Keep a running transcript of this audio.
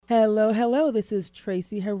Hello, hello. This is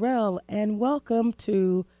Traci Harrell, and welcome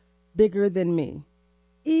to Bigger Than Me.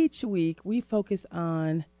 Each week, we focus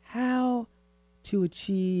on how to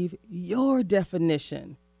achieve your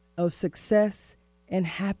definition of success and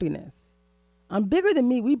happiness. On Bigger Than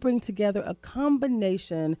Me, we bring together a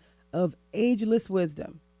combination of ageless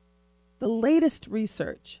wisdom, the latest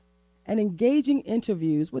research, and engaging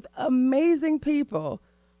interviews with amazing people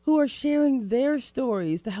who are sharing their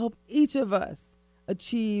stories to help each of us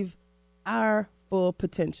achieve our full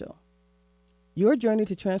potential. Your journey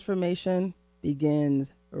to transformation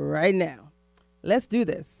begins right now. Let's do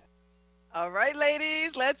this. All right,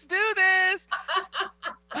 ladies, let's do this.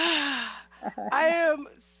 I am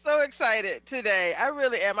so excited today. I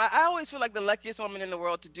really am. I always feel like the luckiest woman in the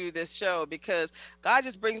world to do this show because God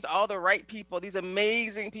just brings all the right people, these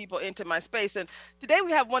amazing people into my space. And today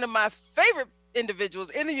we have one of my favorite individuals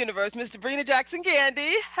in the universe, Miss Debrina Jackson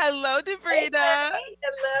Candy. Hello, Hey, Debrina. honey.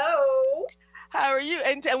 Hello. How are you?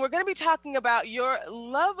 And we're going to be talking about your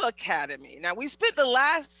Love Academy. Now, we spent the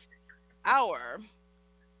last hour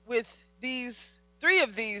with these three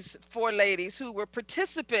of these four ladies who were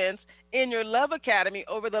participants in your Love Academy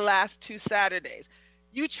over the last 2 Saturdays.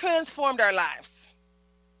 You transformed our lives,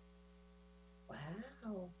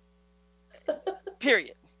 Wow.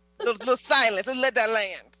 period. Little silence and let that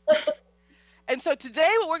land. And so today,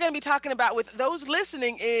 what we're going to be talking about with those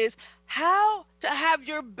listening is how to have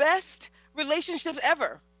your best relationships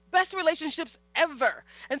ever. Best relationships ever.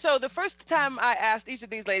 And so the first time I asked each of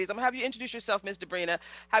these ladies, I'm going to have you introduce yourself, Ms. Debrina.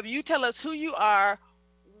 Have you tell us who you are,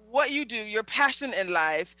 what you do, your passion in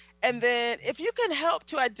life, and then if you can help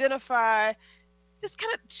to identify, just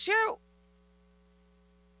kind of share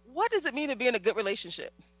what does it mean to be in a good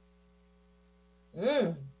relationship,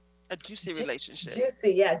 Mm. a juicy relationship.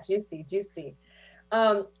 Juicy. Yeah, juicy, juicy.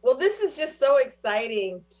 Well, this is just so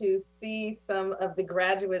exciting to see some of the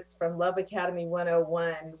graduates from Love Academy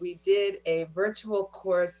 101. We did a virtual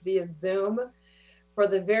course via Zoom for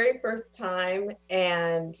the very first time,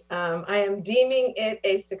 and I am deeming it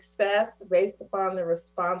a success based upon the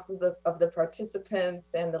responses of the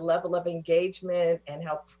participants and the level of engagement and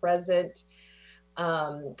how present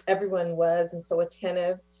everyone was and so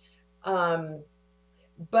attentive. Um,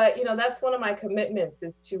 but that's one of my commitments,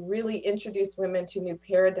 is to really introduce women to new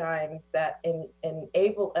paradigms that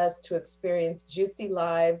enable us to experience juicy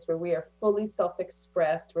lives where we are fully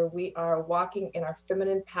self-expressed, where we are walking in our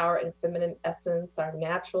feminine power and feminine essence, our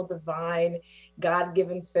natural divine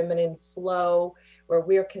God-given feminine flow, where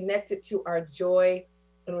we are connected to our joy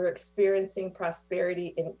and we're experiencing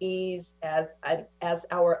prosperity and ease as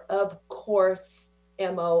our of course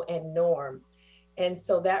MO and norm. And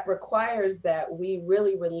so that requires that we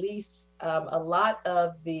really release a lot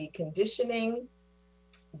of the conditioning,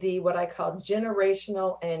 the what I call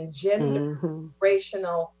generational and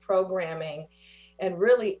generational programming, and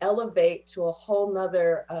really elevate to a whole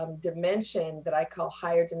nother dimension that I call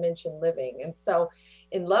higher dimension living. And so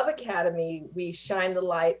in Love Academy, we shine the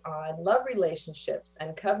light on love relationships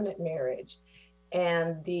and covenant marriage,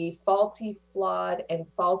 and the faulty, flawed, and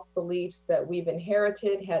false beliefs that we've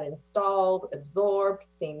inherited, had installed, absorbed,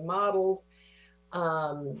 seen modeled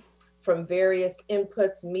from various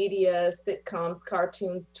inputs, media, sitcoms,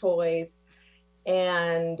 cartoons, toys.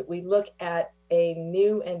 And we look at a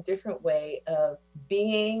new and different way of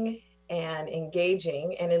being and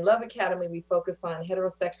engaging. And in Love Academy, we focus on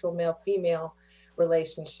heterosexual male-female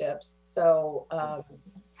relationships. So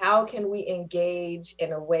how can we engage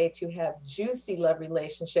in a way to have juicy love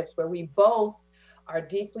relationships where we both are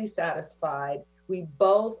deeply satisfied, we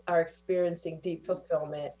both are experiencing deep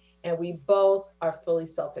fulfillment, and we both are fully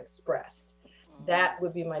self-expressed? That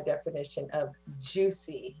would be my definition of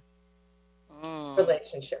juicy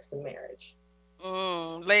relationships and marriage.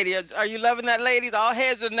 Ladies, are you loving that, ladies? All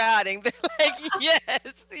heads are nodding. They're like,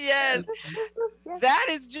 yes, yes. That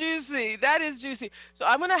is juicy. That is juicy. So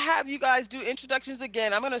I'm going to have you guys do introductions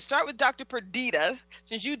again. I'm going to start with Dr. Perdita,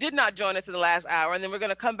 since you did not join us in the last hour, and then we're going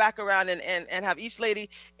to come back around and have each lady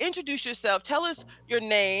introduce yourself. Tell us your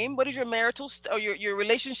name. What is your marital or your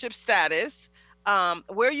relationship status?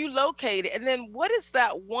 Where are you located? And then what is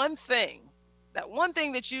that one thing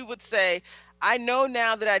that you would say, I know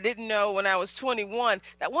now that I didn't know when I was 21,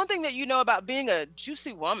 that one thing that you know about being a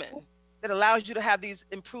juicy woman that allows you to have these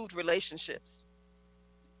improved relationships?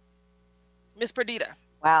 Miss Perdita.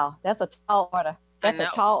 Wow, that's a tall order. I That's a know.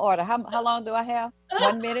 tall order. How long do I have?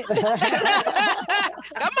 1 minute? Come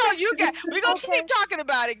on, you got. We're gonna Okay. keep talking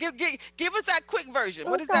about it. Give us that quick version.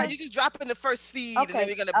 What is that? Okay. You just drop in the first seed, and then Okay.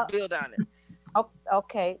 we're gonna build on it.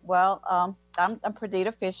 Okay. Well, I'm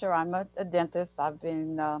Perdita Fisher. I'm a dentist. I've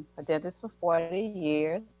been a dentist for 40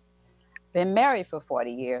 years. been married for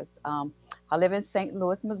 40 years. I live in St.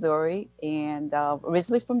 Louis, Missouri, and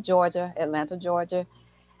originally from Georgia, Atlanta, Georgia.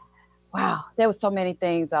 Wow, there were so many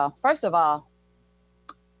things. First of all,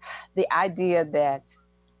 the idea that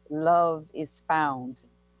love is found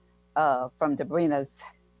from Debrina's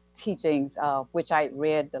teachings, which I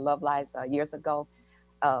read, The Love Lies, years ago,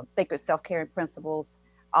 Sacred Self-Caring Principles,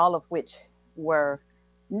 all of which were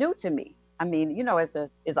new to me. I mean, as an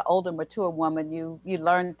older, mature woman, you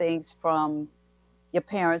learn things from your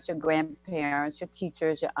parents, your grandparents, your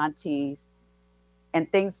teachers, your aunties,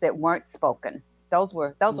 and things that weren't spoken. Those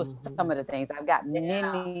were some of the things. I've got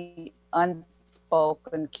Yeah. many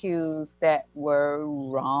unspoken cues that were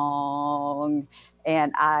wrong,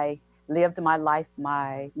 and I lived my life,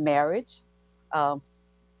 my marriage. Um,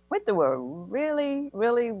 Went through a really,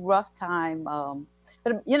 really rough time.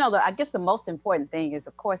 But I guess the most important thing is,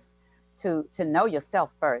 of course, to know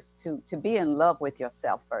yourself first, to be in love with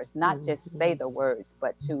yourself first, not just say the words,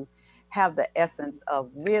 but to have the essence of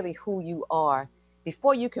really who you are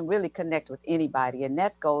before you can really connect with anybody. And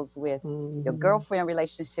that goes with your girlfriend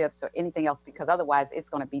relationships or anything else, because otherwise it's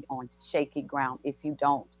going to be on shaky ground if you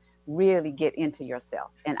don't really get into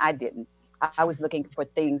yourself. And I didn't. I was looking for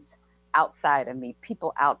things outside of me,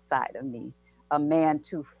 people outside of me, a man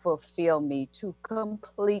to fulfill me, to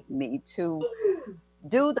complete me, to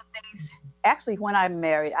do the things. Actually, when I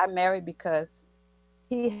married because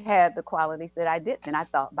he had the qualities that I didn't. And I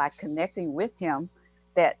thought by connecting with him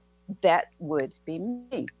that that would be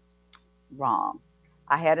me. Wrong.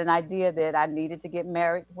 I had an idea that I needed to get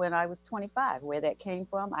married when I was 25. Where that came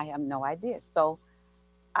from, I have no idea. So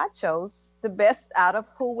I chose the best out of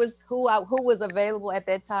who was available at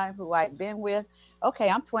that time, who I'd been with. Okay,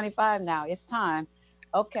 I'm 25 now. It's time.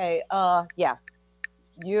 Okay, yeah,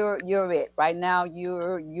 you're it. Right now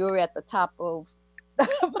you're at the top of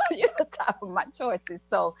you're at the top of my choices.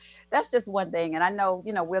 So that's just one thing. And I know,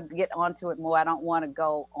 we'll get onto it more. I don't want to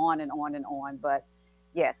go on and on and on, but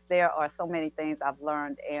yes, there are so many things I've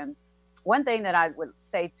learned. And one thing that I would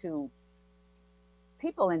say to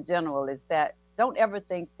people in general is that don't ever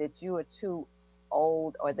think that you are too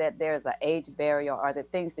old or that there's an age barrier or the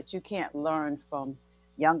things that you can't learn from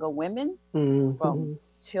younger women, from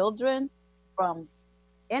children, from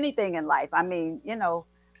anything in life. I mean,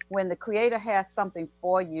 when the creator has something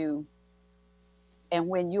for you and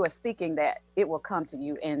when you are seeking that, it will come to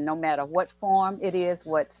you. And no matter what form it is,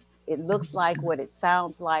 what it looks like, what it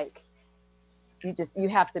sounds like, you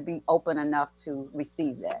have to be open enough to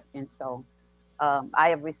receive that. And so I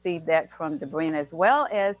have received that from Debrina as well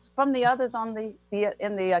as from the others on the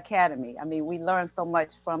in the academy. I mean, we learn so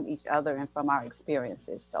much from each other and from our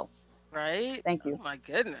experiences. So Right? thank Oh you. my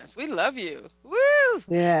goodness. We love you. Woo!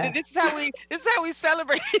 Yeah. This is how we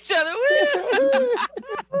celebrate each other. Woo!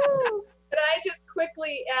 Can I just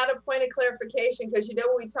quickly add a point of clarification? Because when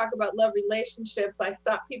we talk about love relationships, I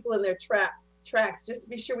stop people in their tracks just to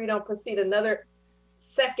be sure we don't proceed another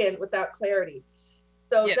second without clarity.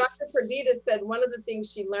 So Yes. Dr. Perdita said one of the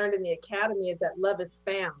things she learned in the academy is that love is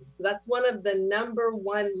found. So that's one of the number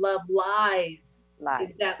one love lies,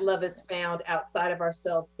 is that love is found outside of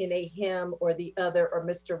ourselves in a him or the other or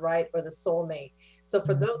Mr. Right or the soulmate. So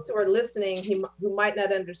for those who are listening who might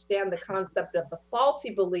not understand the concept of the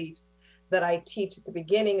faulty beliefs that I teach at the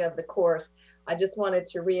beginning of the course, I just wanted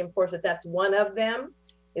to reinforce that that's one of them,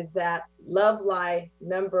 is that love lie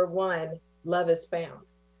number one, love is found.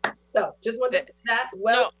 So just wanted to say that. No,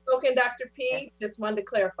 Well spoken, Dr. P. Just wanted to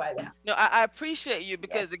clarify that. no, I appreciate you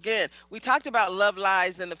because Yes. again, we talked about love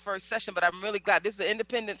lies in the first session, but I'm really glad this is an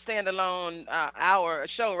independent, standalone hour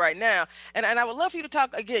show right now, and I would love for you to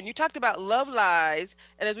talk again. You talked about love lies,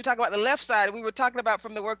 and as we talk about the left side, we were talking about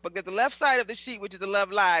from the workbook. There's the left side of the sheet, which is the love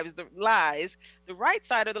lies, the lies. The right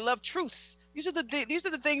side are the love truths. These are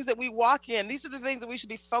the things that we walk in. These are the things that we should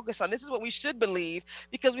be focused on. This is what we should believe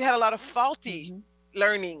because we had a lot of faulty Mm-hmm.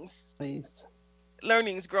 learnings Please.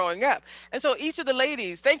 learnings growing up. And so each of the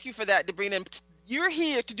ladies, thank you for that, Debrina. And you're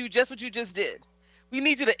here to do just what you just did. We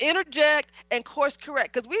need you to interject and course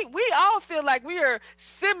correct because we all feel like we are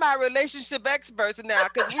semi relationship experts now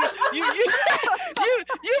because you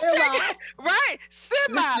shaking right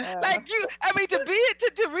semi like you. I mean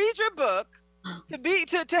to read your book,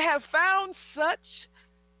 to have found such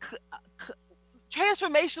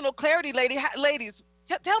transformational clarity, ladies.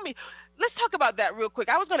 Tell me, let's talk about that real quick.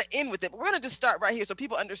 I was going to end with it, but we're going to just start right here so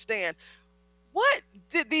people understand. What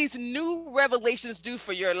did these new revelations do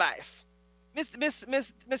for your life,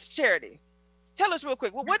 Miss Charity? Tell us real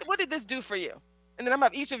quick. What did this do for you? And then I'm gonna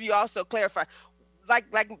have each of you also clarify, like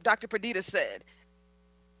Dr. Perdita said.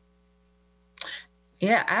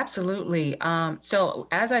 Yeah, absolutely. So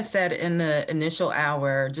as I said in the initial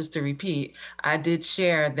hour, just to repeat, I did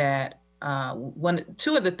share that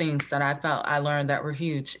two of the things that I felt I learned that were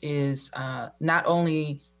huge is not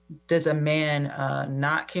only does a man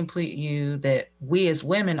not complete you, that we as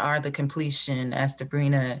women are the completion, as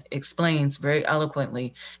Sabrina explains very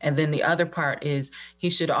eloquently. And then the other part is he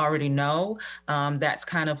should already know. That's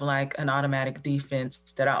kind of like an automatic defense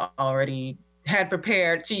that I already had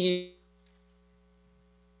prepared to use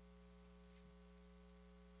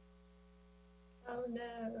Oh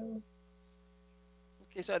no.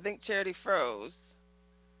 Okay, so I think Charity froze.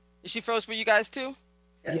 Is she froze for you guys too?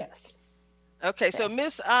 Yes. Okay, so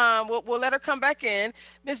Yes. Miss, we'll let her come back in.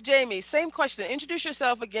 Miss Jamie, same question. Introduce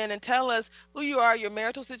yourself again and tell us who you are, your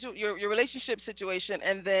your relationship situation,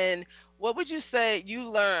 and then what would you say you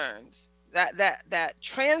learned that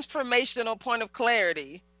transformational point of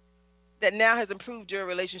clarity that now has improved your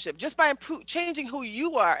relationship just by changing who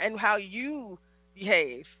you are and how you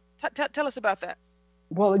behave. Tell us about that.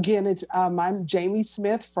 Well, again, I'm Jamie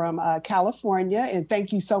Smith from California, and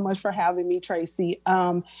thank you so much for having me, Traci.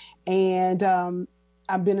 And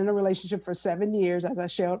I've been in a relationship for 7 years, as I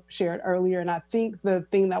shared earlier, and I think the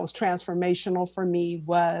thing that was transformational for me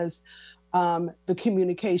was the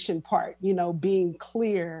communication part. Being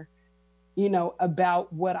clear,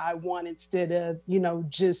 about what I want instead of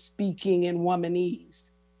just speaking in womanese.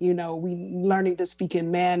 We learning to speak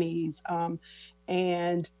in manese.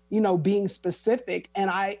 And being specific, and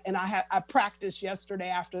I practiced yesterday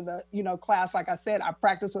after the class. Like I said, I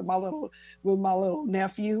practiced with my little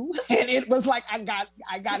nephew, and it was like I got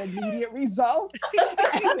immediate results.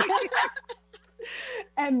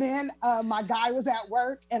 And then my guy was at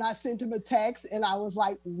work, and I sent him a text, and I was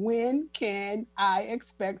like, when can I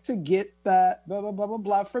expect to get the blah blah blah blah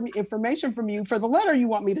blah from information from you for the letter you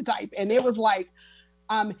want me to type? And it was like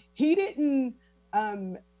he didn't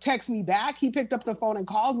text me back. He picked up the phone and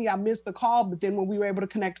called me. I missed the call, but then when we were able to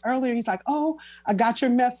connect earlier, he's like, oh, I got your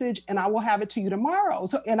message and I will have it to you tomorrow.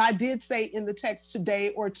 So, and I did say in the text today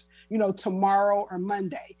or, tomorrow or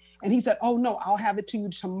Monday. And he said, oh no, I'll have it to you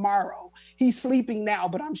tomorrow. He's sleeping now,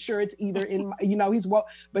 but I'm sure it's either in, he's but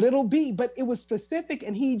but it was specific.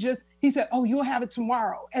 And he said, oh, you'll have it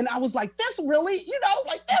tomorrow. And I was like, this really, I was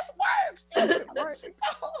like, this works.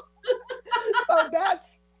 So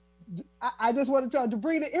I just want to tell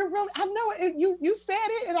Debrina, it really, I know it, you said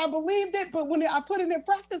it and I believed it, but when I put it in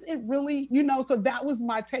practice, it really, so that was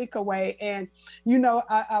my takeaway. And,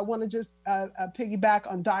 I want to just piggyback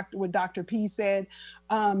on what Dr. P said.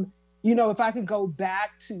 If I could go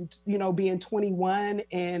back to, being 21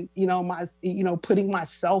 and, putting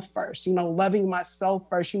myself first, loving myself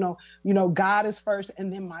first, God is first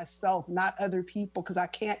and then myself, not other people. Cause I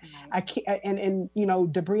can't, and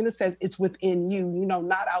Debrina says it's within you,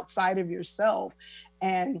 not outside of yourself.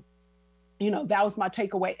 And, that was my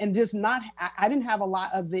takeaway. And just I didn't have a lot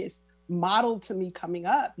of this modeled to me coming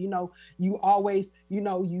up. You always,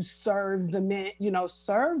 you serve the men,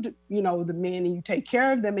 the men, and you take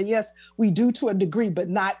care of them. And yes, we do to a degree, but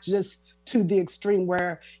not just to the extreme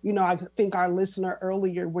where, I think our listener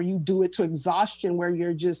earlier, where you do it to exhaustion, where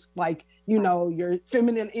you're just like, your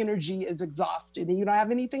feminine energy is exhausted and you don't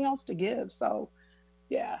have anything else to give. So,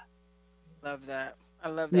 yeah. Love that. I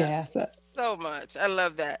love that. Yeah. So much. I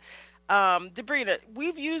love that. Debrina,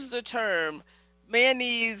 we've used the term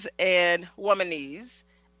manese and womanese.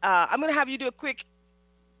 I'm going to have you do a quick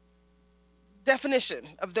definition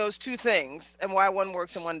of those two things and why one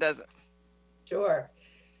works and one doesn't. Sure.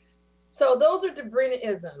 So those are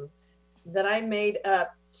Debrina-isms that I made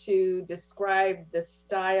up to describe the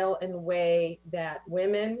style and way that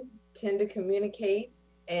women tend to communicate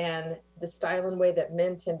and the style and way that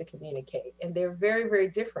men tend to communicate. And they're very, very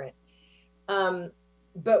different.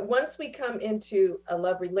 But once we come into a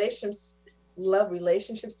love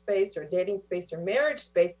relationship space or dating space or marriage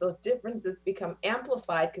space, those differences become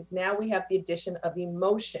amplified because now we have the addition of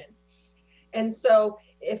emotion. And so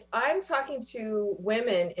if I'm talking to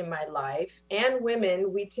women in my life, and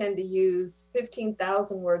women, we tend to use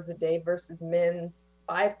 15,000 words a day versus men's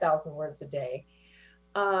 5,000 words a day.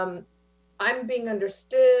 I'm being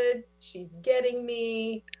understood. She's getting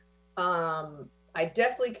me. I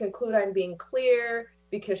definitely conclude I'm being clear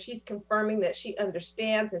because she's confirming that she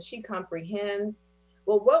understands and she comprehends.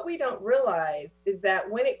 Well, what we don't realize is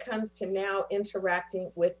that when it comes to now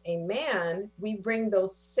interacting with a man, we bring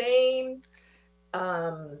those same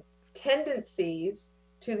tendencies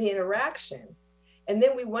to the interaction. And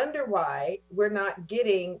then we wonder why we're not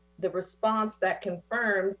getting the response that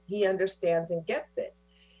confirms he understands and gets it.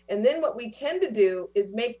 And then what we tend to do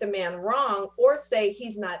is make the man wrong or say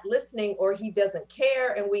he's not listening or he doesn't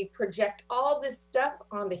care. And we project all this stuff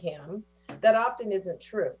onto him that often isn't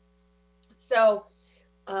true. So,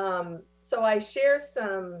 so I share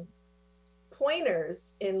some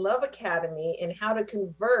pointers in Love Academy in how to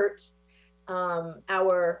convert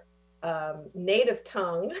our native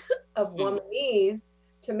tongue of womanese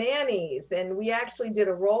to manese. And we actually did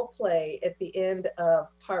a role play at the end of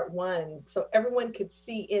part 1 so everyone could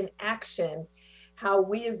see in action how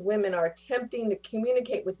we as women are attempting to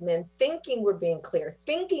communicate with men, thinking we're being clear,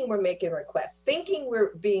 thinking we're making requests, thinking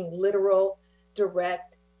we're being literal,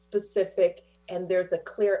 direct, specific, and there's a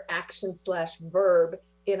clear action / verb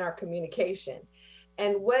in our communication.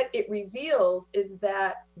 And what it reveals is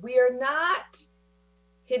that we are not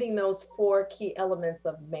hitting those 4 key elements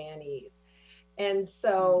of manese. And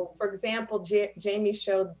so, for example, Jamie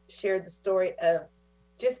shared the story of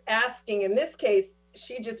just asking. In this case,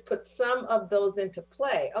 she just put some of those into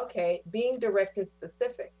play. Okay, being direct and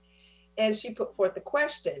specific. And she put forth a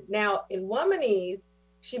question. Now, in womanese,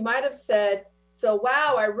 she might have said, so,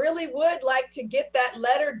 wow, I really would like to get that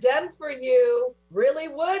letter done for you, really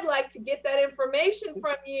would like to get that information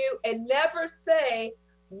from you, and never say,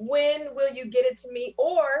 when will you get it to me?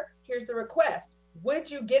 Or here's the request, would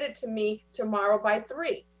you get it to me tomorrow by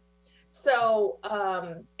 3? So,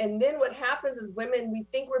 and then what happens is women, we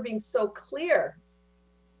think we're being so clear.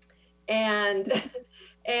 And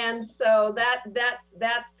and so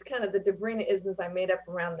that's kind of the Debrina-isms I made up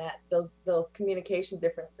around that, those communication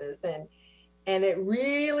differences. And it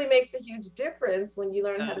really makes a huge difference when you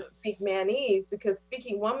learn how to speak manese, because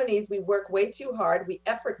speaking womanese, we work way too hard. We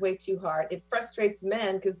effort way too hard. It frustrates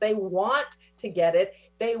men because they want to get it.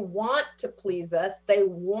 They want to please us. They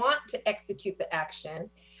want to execute the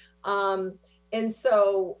action. And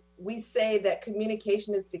so we say that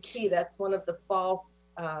communication is the key. That's one of the false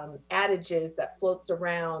adages that floats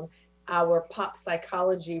around our pop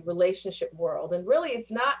psychology relationship world. And really,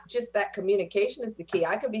 it's not just that communication is the key.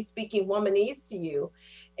 I could be speaking womanese to you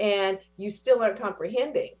and you still aren't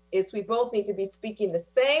comprehending. It's we both need to be speaking the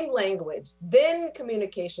same language. Then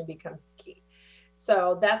communication becomes the key.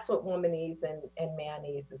 So that's what womanese and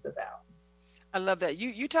manese is about. I love that.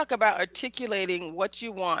 You talk about articulating what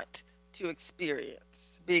you want to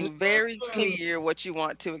experience, being very clear what you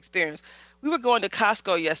want to experience. We were going to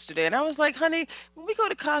Costco yesterday, and I was like, honey, when we go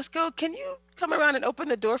to Costco, can you come around and open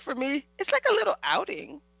the door for me? It's like a little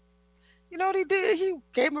outing. You know what he did? He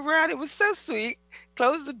came around. It was so sweet.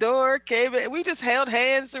 Closed the door, came in. We just held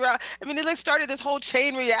hands throughout. I mean, it like started this whole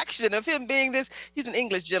chain reaction of him being this. He's an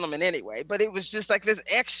English gentleman anyway, but it was just like this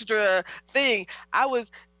extra thing. I was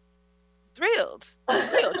thrilled.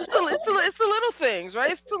 Just it's the little things, right?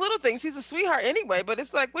 It's the little things. He's a sweetheart anyway, but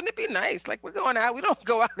it's like, wouldn't it be nice? Like, we're going out. We don't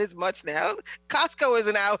go out as much now. Costco is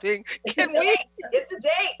an outing. Can we? It's a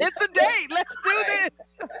date. It's a date. Let's do this.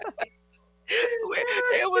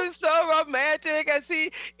 It was so romantic. As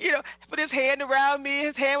he, put his hand around me.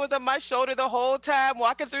 His hand was on my shoulder the whole time,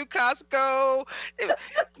 walking through Costco.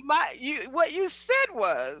 What you said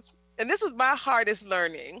was, and this was my hardest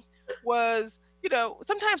learning, was,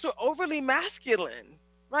 sometimes we're overly masculine,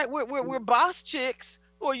 right? We're boss chicks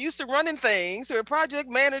who are used to running things, who are project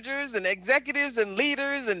managers and executives and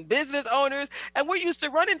leaders and business owners, and we're used to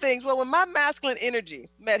running things. Well, when my masculine energy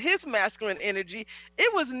met his masculine energy,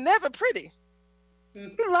 it was never pretty.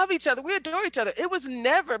 We love each other. We adore each other. It was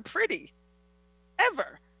never pretty,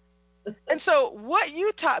 ever. And so what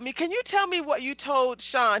you taught me, can you tell me what you told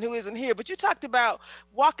Sean, who isn't here, but you talked about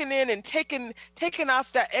walking in and taking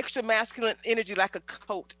off that extra masculine energy like a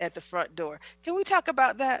coat at the front door. Can we talk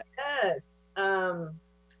about that? Yes.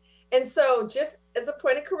 And so just as a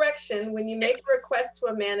point of correction, when you make a request to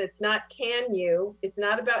a man, it's not can you, it's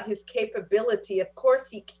not about his capability. Of course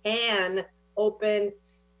he can open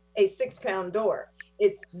a 6-pound door.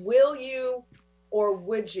 It's will you or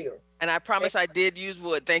would you? And I promise I did use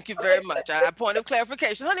wood. Thank you very much. A point of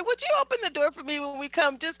clarification. Honey, would you open the door for me when we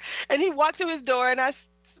come? And he walked through his door and I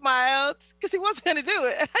smiled because he wasn't going to do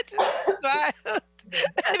it. And I just smiled.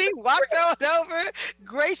 And he walked on over,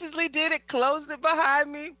 graciously did it, closed it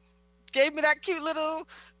behind me, gave me that cute little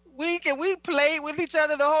wink, and we played with each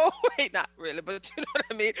other the whole way. Not really, but you know what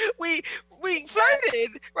I mean? We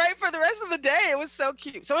flirted, right, for the rest of the day. It was so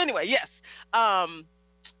cute. So anyway, yes.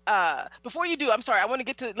 Before you do, I'm sorry, I want to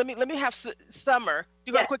get to, let me have Summer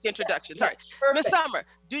do a quick introduction. Sorry, Miss Summer,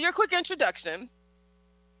 do your quick introduction,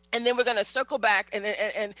 and then we're going to circle back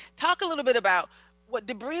and talk a little bit about what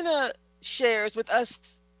Debrina shares with us,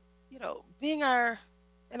 being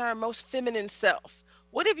in our most feminine self.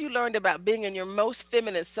 What have you learned about being in your most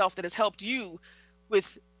feminine self that has helped you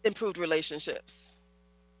with improved relationships?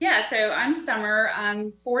 Yeah, so I'm Summer.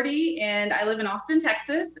 I'm 40 and I live in Austin,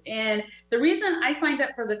 Texas. And the reason I signed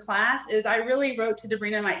up for the class is I really wrote to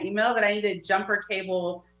Debrina in my email that I needed jumper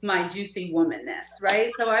cable my juicy womanness,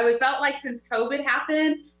 right? So I felt like since COVID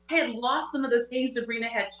happened, I had lost some of the things Debrina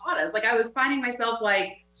had taught us. Like I was finding myself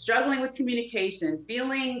like struggling with communication,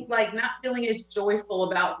 feeling like not feeling as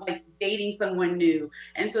joyful about like dating someone new.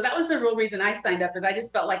 And so that was the real reason I signed up is I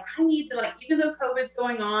just felt like I need to like, even though COVID's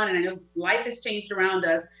going on and I know life has changed around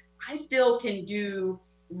us, I still can do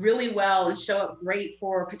really well and show up great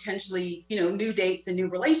for potentially, new dates and new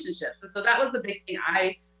relationships. And so that was the big thing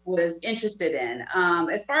I was interested in.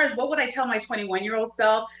 As far as what would I tell my 21-year-old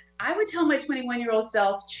self, I would tell my 21-year-old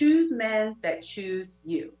self, choose men that choose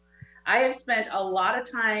you. I have spent a lot of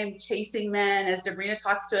time chasing men, as Debrina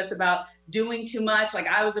talks to us about doing too much. Like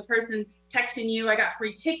I was a person texting you, I got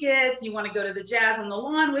free tickets, you want to go to the jazz on the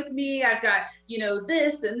lawn with me, I've got,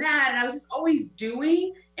 this and that. And I was just always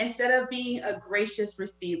doing instead of being a gracious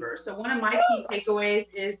receiver. So one of my key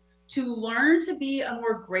takeaways is to learn to be a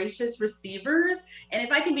more gracious receivers. And if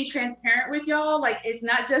I can be transparent with y'all, like it's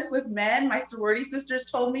not just with men. My sorority sisters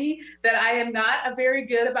told me that I am not a very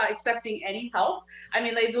good about accepting any help. I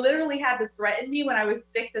mean, they literally had to threaten me when I was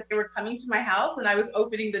sick that they were coming to my house and I was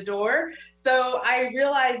opening the door. So I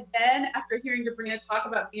realized then after hearing Debrina talk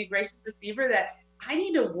about being a gracious receiver that I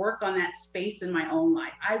need to work on that space in my own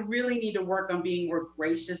life. I really need to work on being more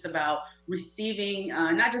gracious about receiving,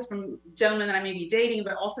 not just from gentlemen that I may be dating,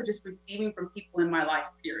 but also just receiving from people in my life,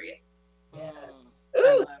 period. Yes.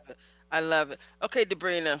 I love it. I love it. Okay,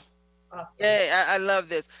 Debrina. Awesome. Yeah, I love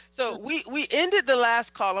this. So we ended the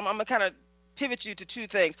last column. I'm gonna kind of pivot you to two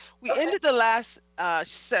things. We ended the last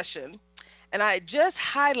session, and I just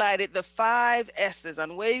highlighted the 5 S's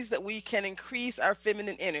on ways that we can increase our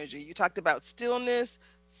feminine energy. You talked about stillness,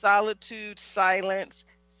 solitude, silence,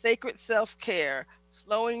 sacred self-care,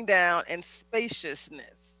 slowing down, and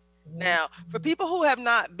spaciousness. Now, for people who have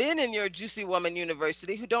not been in your Juicy Woman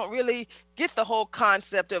University, who don't really get the whole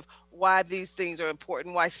concept of why these things are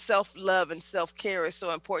important, why self-love and self-care is so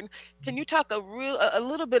important, can you talk a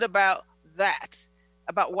little bit about that?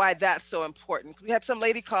 About why that's so important. We had some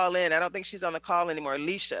lady call in. I don't think she's on the call anymore,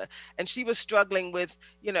 Alicia, and she was struggling with,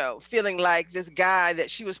 feeling like this guy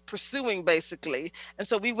that she was pursuing basically. And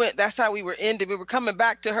so that's how we were ended. We were coming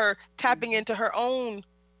back to her, tapping into her own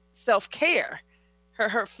self-care,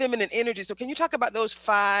 her feminine energy. So can you talk about those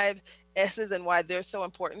 5 S's and why they're so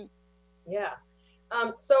important? Yeah.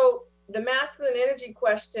 So the masculine energy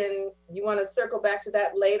question, you want to circle back to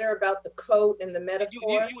that later about the coat and the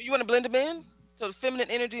metaphor? You want to blend them in? So the feminine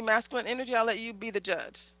energy, masculine energy, I'll let you be the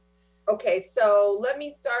judge. Okay, so let me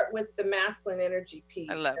start with the masculine energy piece.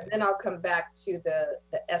 I love it. Then I'll come back to the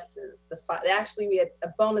S's, the 5. Actually, we had a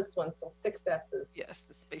bonus one, so 6 S's. Yes,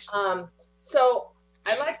 the space. So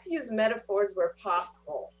I like to use metaphors where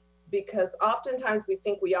possible, because oftentimes we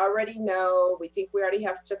think we already know, we think we already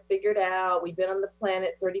have stuff figured out. We've been on the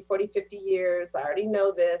planet 30, 40, 50 years. I already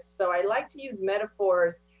know this. So I like to use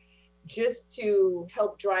metaphors just to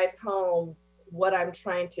help drive home what I'm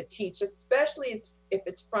trying to teach, especially if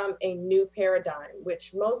it's from a new paradigm,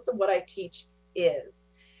 which most of what I teach is.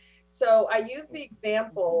 So I use the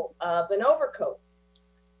example of an overcoat.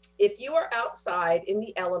 If you are outside in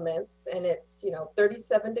the elements and it's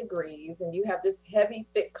 37 degrees and you have this heavy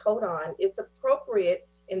thick coat on, it's appropriate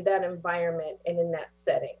in that environment and in that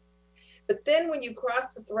setting. But then when you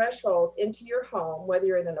cross the threshold into your home, whether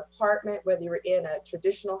you're in an apartment, whether you're in a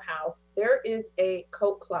traditional house, there is a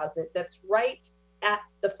coat closet that's right at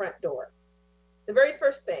the front door. The very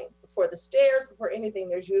first thing, before the stairs, before anything,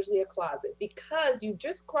 there's usually a closet, because you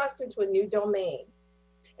just crossed into a new domain.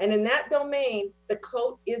 And in that domain, the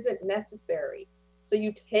coat isn't necessary. So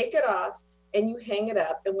you take it off and you hang it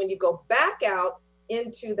up. And when you go back out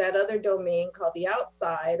into that other domain called the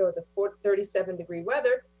outside, or the 37-degree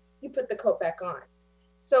weather, you put the coat back on.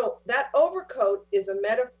 So that overcoat is a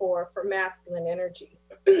metaphor for masculine energy,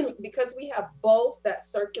 because we have both that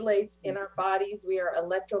circulates in our bodies. We are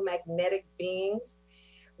electromagnetic beings.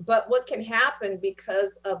 But what can happen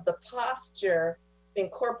because of the posture in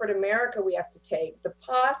corporate America we have to take, the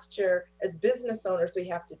posture as business owners we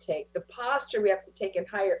have to take, the posture we have to take in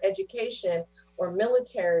higher education or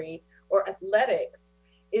military or athletics,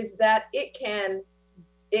 is that it can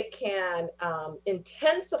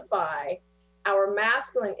intensify our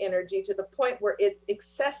masculine energy to the point where it's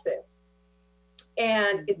excessive.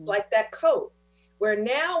 And it's like that coat, where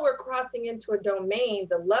now we're crossing into a domain,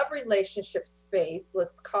 the love relationship space,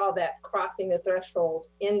 let's call that crossing the threshold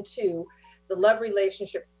into the love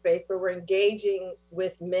relationship space, where we're engaging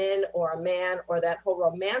with men or a man or that whole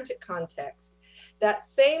romantic context. that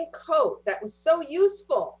same coat that was so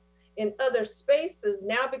useful in other spaces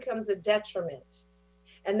now becomes a detriment.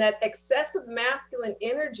 And that excessive masculine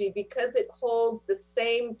energy, because it holds the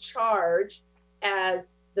same charge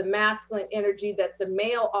as the masculine energy that the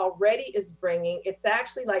male already is bringing, it's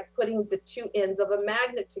actually like putting the two ends of a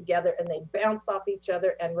magnet together and they bounce off each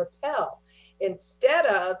other and repel, instead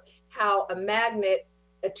of how a magnet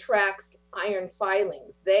attracts iron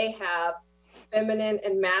filings. They have feminine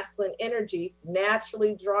and masculine energy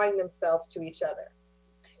naturally drawing themselves to each other.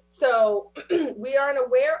 So we aren't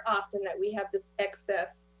aware often that we have this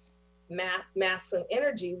excess masculine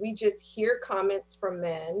energy. We just hear comments from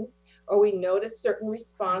men, or we notice certain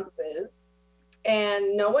responses,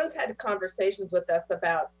 and no one's had conversations with us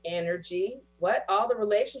about energy. What? All the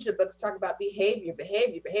relationship books talk about behavior,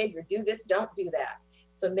 behavior, behavior. Do this, don't do that.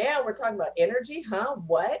 So now we're talking about energy, huh?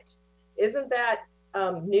 What? Isn't that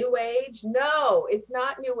new age? No, it's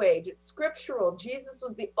not new age. It's scriptural. Jesus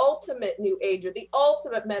was the ultimate new ager, the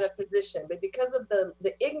ultimate metaphysician. But because of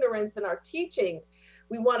the ignorance in our teachings,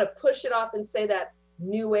 we want to push it off and say that's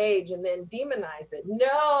new age and then demonize it.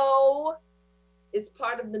 No, it's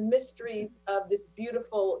part of the mysteries of this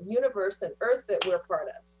beautiful universe and earth that we're part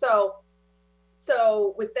of.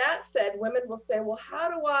 So with that said, women will say, well, how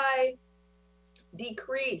do I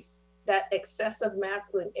decrease that excessive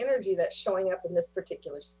masculine energy that's showing up in this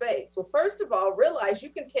particular space? Well, first of all, realize you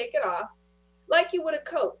can take it off like you would a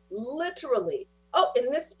coat, literally. Oh,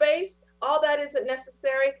 in this space, all that isn't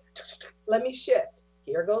necessary. Let me shift.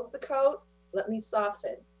 Here goes the coat. Let me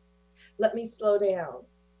soften. Let me slow down.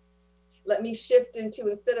 Let me shift into,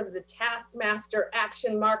 instead of the taskmaster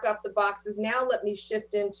action, mark off the boxes, now let me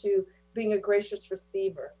shift into being a gracious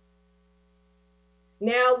receiver.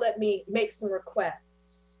 Now let me make some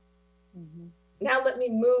requests. Mm-hmm. Now let me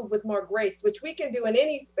move with more grace, which we can do in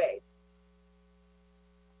any space.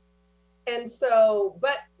 And so,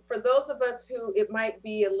 but for those of us who it might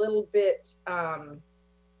be a little bit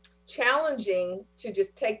challenging to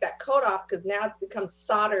just take that coat off, because now it's become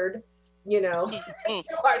soldered, to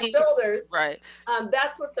our shoulders. Right.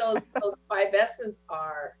 That's what those 5 S's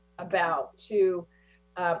are about.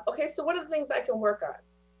 Okay, so what are the things I can work on?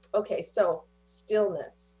 Okay, so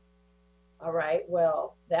stillness. All right,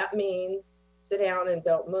 well, that means sit down and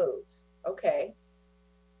don't move. Okay,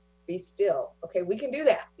 be still. Okay, we can do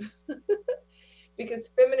that. Because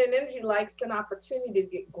feminine energy likes an opportunity to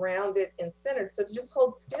get grounded and centered. So to just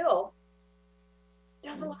hold still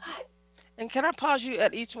does a lot. And can I pause you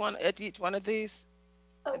at each one of these?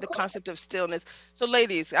 The concept of stillness. So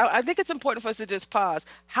ladies, I think it's important for us to just pause.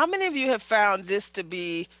 How many of you have found this to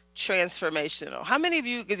be transformational? How many of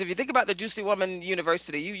you, because if you think about the Juicy Woman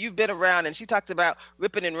University, you've been around and she talks about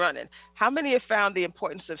ripping and running. How many have found the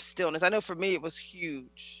importance of stillness? I know for me it was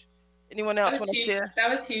huge. Anyone else want to share? That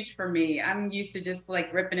was huge for me. I'm used to just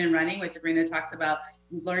like ripping and running, what Sabrina talks about,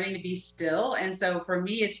 learning to be still. And so for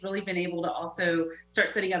me, it's really been able to also start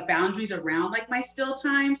setting up boundaries around like my still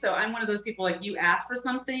time. So I'm one of those people, like, you ask for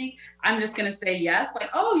something, I'm just going to say yes. Like,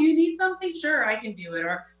 oh, you need something? Sure, I can do it.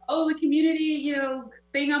 Or, oh, the community,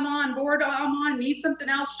 thing I'm on board, I'm on, need something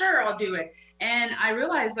else. Sure, I'll do it. And I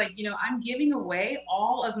realized, like, I'm giving away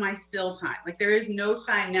all of my still time. Like, there is no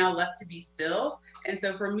time now left to be still. And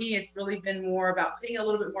so for me, it's really been more about putting a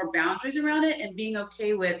little bit more boundaries around it and being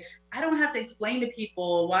okay with, I don't have to explain to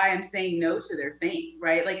people why I'm saying no to their thing,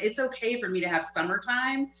 right? Like, it's okay for me to have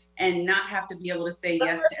summertime and not have to be able to say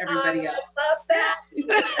yes to everybody else. I love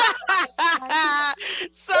that.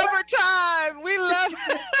 Summertime. We love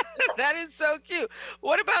it. That is so cute.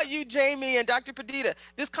 What about you, Jamie and Dr. Padita?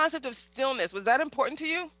 This concept of stillness, was that important to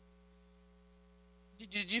you?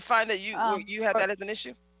 Did you find that you had that as an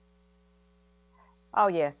issue? Oh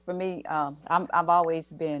yes, for me, I've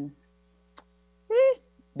always been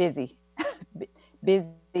busy,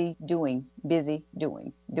 busy doing,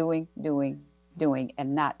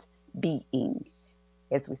 and not being,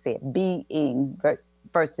 as we said, being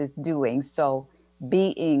versus doing. So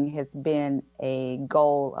being has been a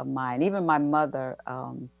goal of mine. Even my mother,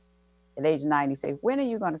 at age 90, say, when are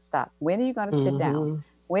you going to stop? When are you going to sit down?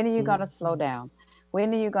 When are you going to slow down?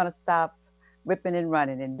 When are you going to stop ripping and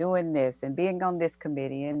running and doing this and being on this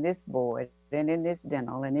committee and this board and in this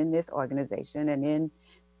dental and in this organization and in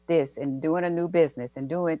this and doing a new business and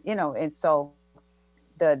doing, and so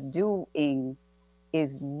the doing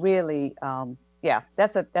is really,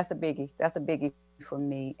 that's a biggie. That's a biggie for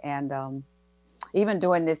me. And even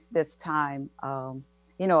during this time, of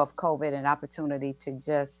COVID, and opportunity to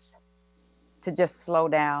just slow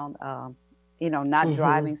down, not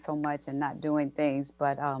driving so much and not doing things,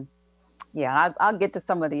 but I'll get to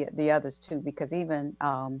some of the others too, because even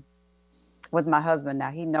with my husband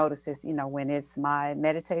now, he notices, when it's my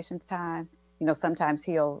meditation time, sometimes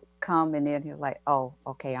he'll come and then he'll like, oh,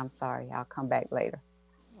 okay, I'm sorry, I'll come back later.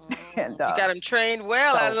 And You got him trained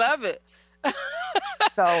well. I so love it.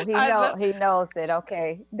 so he I love. he knows that,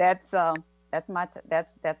 okay, that's my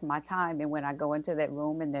time. And when I go into that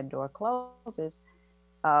room and that door closes,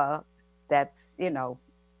 that's, no,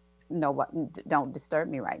 don't disturb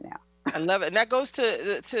me right now. I love it. And that goes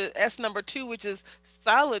to S number 2, which is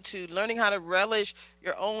solitude, learning how to relish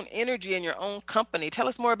your own energy and your own company. Tell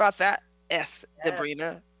us more about that, S, Yes.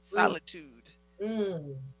 Debrina. Solitude.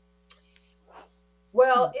 Mm.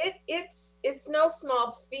 Well, it's no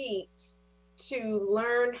small feat to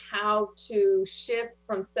learn how to shift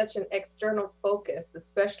from such an external focus,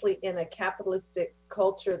 especially in a capitalistic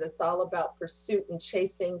culture that's all about pursuit and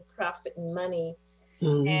chasing profit and money,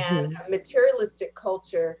 and a materialistic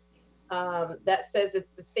culture that says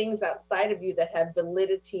it's the things outside of you that have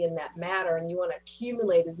validity and that matter, and you want to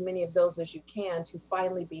accumulate as many of those as you can to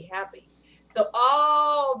finally be happy. So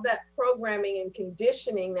all that programming and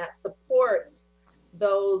conditioning that supports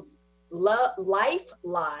those life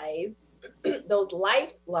lies, it's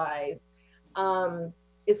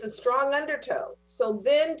a strong undertow. So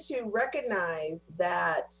then to recognize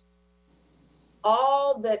that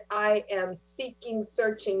all that I am seeking,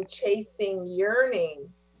 searching, chasing, yearning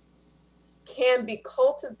can be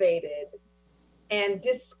cultivated and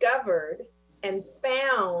discovered and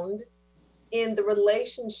found in the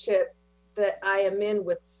relationship that I am in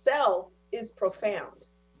with self is profound.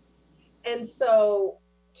 And so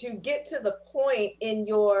to get to the point in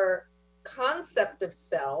your concept of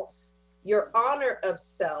self, your honor of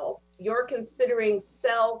self, you're considering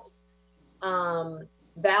self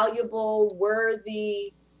valuable,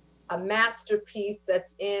 worthy, a masterpiece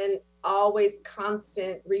that's in always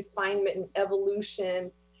constant refinement and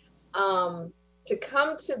evolution, to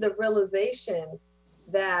come to the realization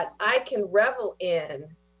that I can revel in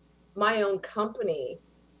my own company,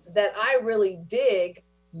 that I really dig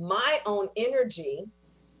my own energy,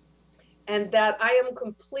 and that I am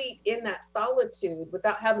complete in that solitude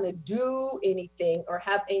without having to do anything or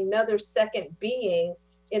have another second being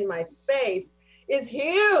in my space is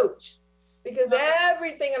huge, because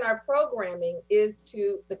everything in our programming is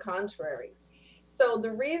to the contrary. So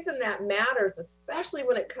the reason that matters, especially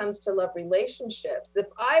when it comes to love relationships, if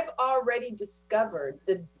I've already discovered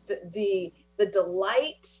the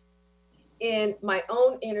delight in my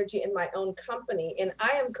own energy and my own company, and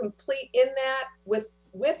I am complete in that with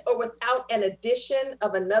or without an addition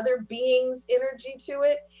of another being's energy to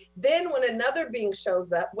it, then when another being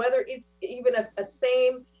shows up, whether it's even a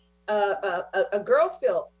same a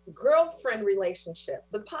girlfriend relationship,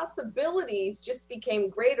 the possibilities just became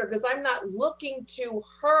greater, because I'm not looking to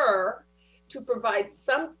her to provide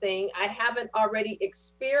something I haven't already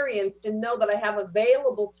experienced and know that I have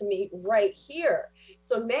available to me right here.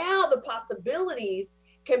 So now the possibilities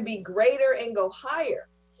can be greater and go higher.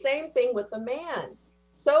 Same thing with a man.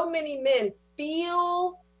 So many men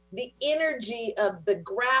feel the energy of the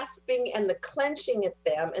grasping and the clenching at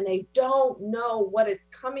them, and they don't know what it's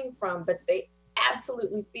coming from, but they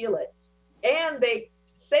absolutely feel it. And they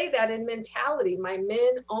say that in mentality, my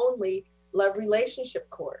men only love relationship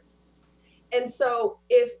course. And so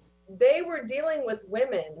if they were dealing with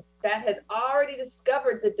women that had already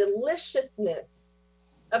discovered the deliciousness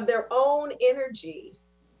of their own energy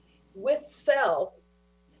with self,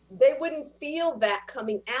 they wouldn't feel that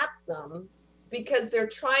coming at them, because they're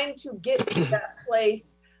trying to get to that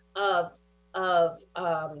place of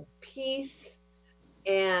peace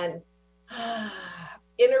and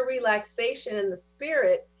inner relaxation in the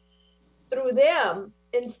spirit through them,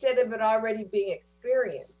 instead of it already being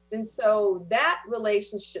experienced. And so that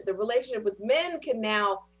relationship, the relationship with men, can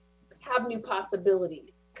now have new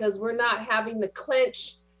possibilities, because we're not having the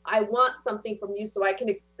clench, I want something from you so I can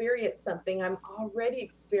experience something. I'm already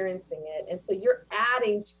experiencing it. And so you're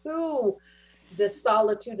adding to the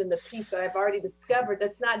solitude and the peace that I've already discovered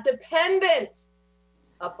that's not dependent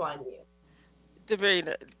upon you.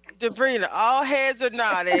 Debrina, all heads are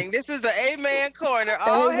nodding. This is the Amen Corner.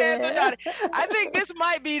 All heads are nodding. I think this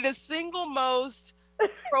might be the single most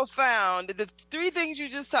profound. The 3 things you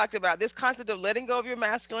just talked about, this concept of letting go of your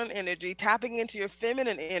masculine energy, tapping into your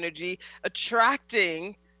feminine energy,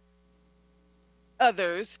 attracting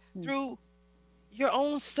others through your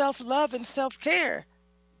own self-love and self-care.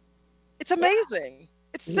 It's amazing.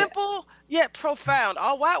 It's simple yet profound.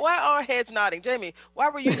 Why are heads nodding? Jamie, why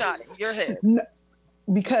were you nodding your head?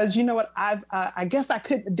 Because you know what, I guess I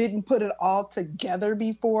didn't put it all together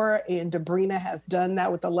before, and Debrina has done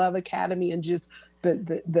that with the Love Academy, and just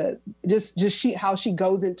how she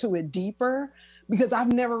goes into it deeper. because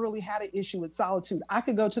I've never really had an issue with solitude. I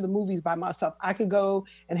could go to the movies by myself. I could go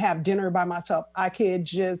and have dinner by myself. I could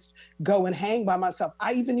just go and hang by myself.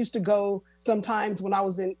 I even used to go sometimes when I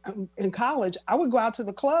was in college. I would go out to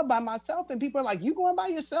the club by myself, and people are like, "You going by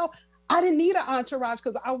yourself?" I didn't need an entourage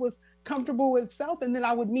because I was comfortable with self. And then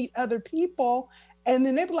I would meet other people, and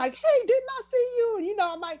then they'd be like, "Hey, didn't I see you?" And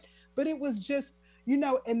I'm like, but it was just,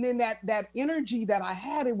 and then that energy that I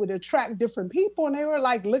had, it would attract different people. And they were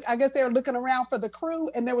like, look, I guess they were looking around for the crew,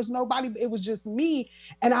 and there was nobody. It was just me.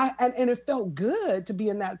 And and it felt good to be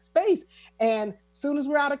in that space. And soon as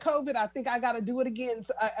we're out of COVID, I think I got to do it again.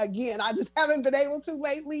 Again, I just haven't been able to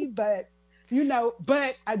lately, but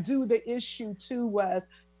but I do. The issue too was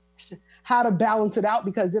how to balance it out,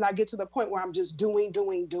 because then I get to the point where I'm just doing.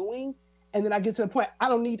 And then I get to the point, I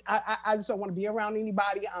just don't want to be around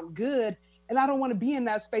anybody. I'm good. And I don't want to be in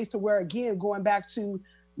that space to where, again, going back to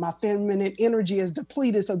my feminine energy is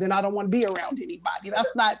depleted. So then I don't want to be around anybody.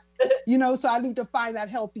 That's not, so I need to find that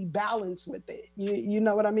healthy balance with it. You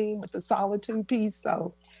know what I mean? With the solitude piece.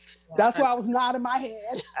 So that's why I was nodding my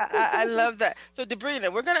head. I love that. So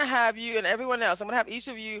Debrina, we're going to have you and everyone else. I'm going to have each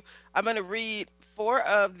of you, I'm going to read 4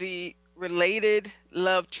 of the related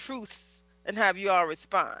love truths and have you all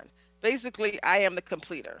respond. Basically, I am the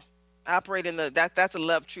completer. I operate in that's a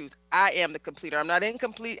love truth. I am the completer. I'm not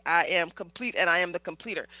incomplete. I am complete, and I am the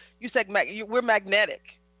completer. You said we're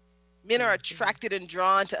magnetic. Men are attracted and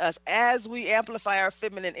drawn to us as we amplify our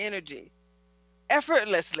feminine energy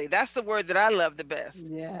effortlessly. That's the word that I love the best.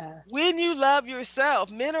 Yeah. When you love yourself,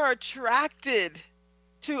 men are attracted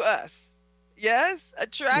to us. Yes,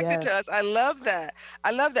 attracted to us. I love that. I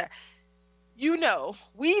love that.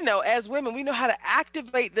 We know as women, we know how to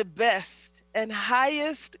activate the best and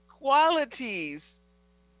highest qualities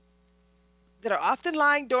that are often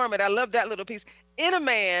lying dormant. I love that little piece in a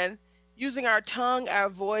man, using our tongue, our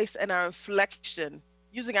voice, and our inflection,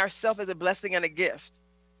 using ourself as a blessing and a gift.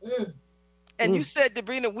 And you said,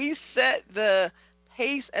 Debrina, we set the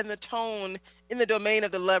pace and the tone in the domain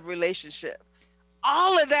of the love relationship.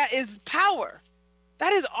 All of that is power.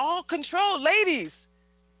 That is all control. Ladies,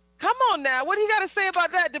 come on now. What do you got to say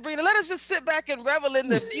about that, Debrina? Let us just sit back and revel in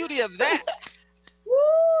the beauty of that.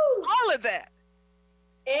 Woo! All of that.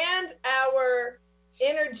 And our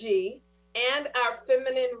energy and our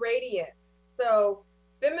feminine radiance. So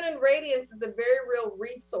feminine radiance is a very real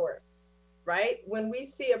resource, right? When we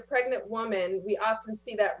see a pregnant woman, we often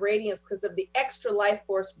see that radiance because of the extra life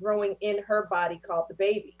force growing in her body called the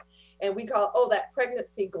baby. And we call, that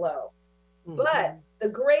pregnancy glow. But the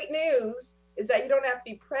great news is that you don't have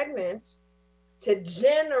to be pregnant to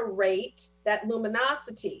generate that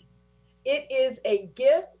luminosity. It is a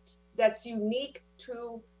gift that's unique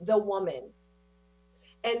to the woman.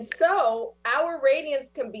 And so our radiance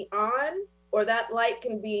can be on, or that light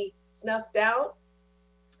can be snuffed out.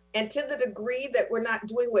 And to the degree that we're not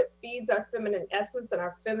doing what feeds our feminine essence and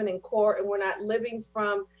our feminine core, and we're not living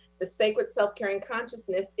from the sacred self-caring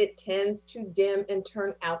consciousness, it tends to dim and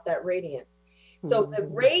turn out that radiance. So the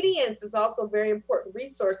radiance is also a very important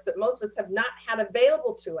resource that most of us have not had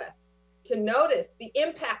available to us to notice the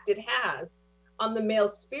impact it has on the male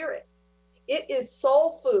spirit. It is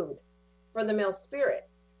soul food for the male spirit.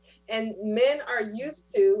 And men are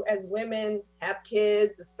used to, as women have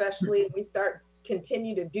kids, especially, we start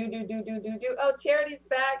continue to do. Oh, Charity's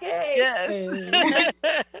back. Hey.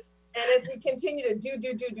 Yes. And as we continue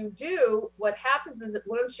to do, what happens is that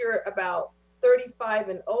once you're about 35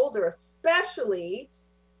 and older, especially,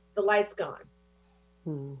 the light's gone.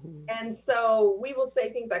 And so we will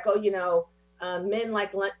say things like, men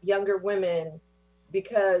like younger women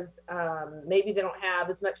because maybe they don't have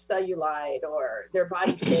as much cellulite or their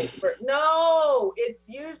body shape. No, it's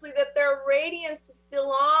usually that their radiance is still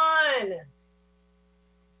on.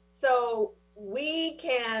 So we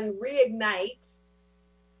can reignite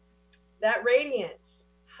that radiance.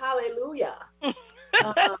 Hallelujah.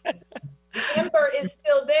 The ember is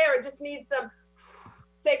still there. It just needs some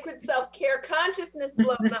sacred self-care consciousness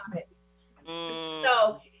blown on it.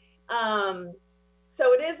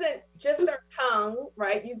 So it isn't just our tongue,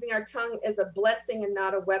 right? Using our tongue as a blessing and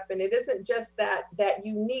not a weapon. It isn't just that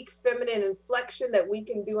unique feminine inflection that we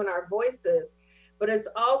can do in our voices, but it's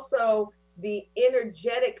also the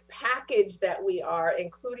energetic package that we are,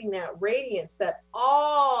 including that radiance, that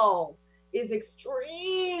all is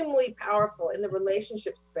extremely powerful in the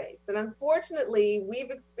relationship space. And unfortunately, we've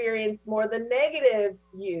experienced more the negative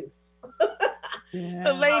use.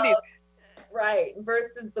 So ladies. Right,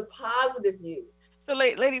 versus the positive use. So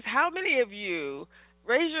ladies, how many of you,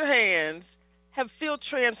 raise your hands, have feel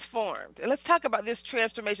transformed? And let's talk about this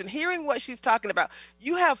transformation. Hearing what she's talking about,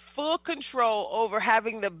 you have full control over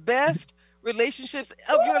having the best relationships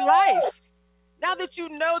of your life. Now that you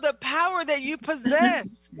know the power that you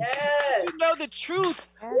possess, that Yes. you know the truth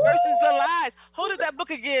versus the lies. Hold up that book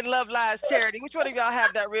again, Love Lies, Charity. Which one of y'all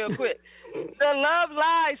have that real quick? The love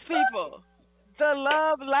lies, people. The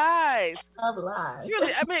love lies. Love lies.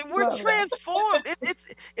 Truly, I mean, we're Love that. transformed.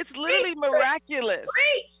 It's literally miraculous.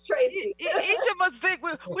 Preach, Tracy. Each of us think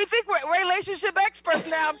we think we're relationship experts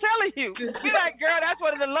now. I'm telling you. Be like, girl, that's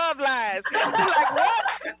one of the love lies. Be like, what?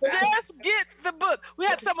 Just get the book. We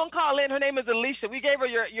had someone call in. Her name is Alicia. We gave her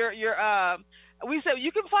your we said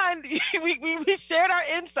you can find we shared our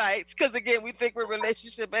insights because again we think we're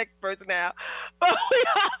relationship experts now, but we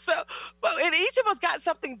also and each of us got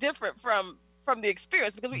something different from the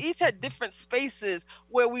experience because we each had different spaces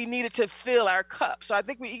where we needed to fill our cup. So I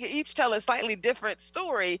think we each tell a slightly different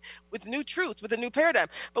story with new truths, with a new paradigm.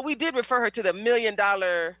 But we did refer her to the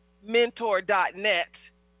milliondollarmentor.net,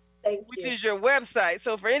 which is your website.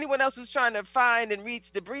 So for anyone else who's trying to find and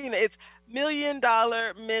reach Debrina, it's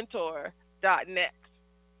milliondollarmentor.net.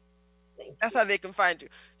 That's how they can find you.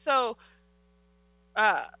 So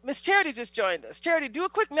Miss Charity just joined us. Charity, do a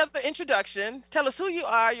quick another introduction. Tell us who you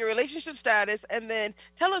are, your relationship status, and then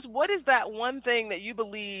tell us what is that one thing that you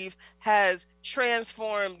believe has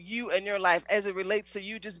transformed you and your life as it relates to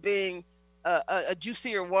you just being a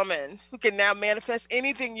juicier woman who can now manifest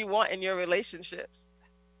anything you want in your relationships.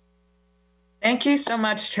 Thank you so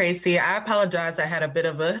much, Traci. I apologize. I had a bit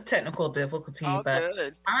of a technical difficulty, but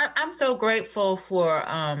good. I'm so grateful for,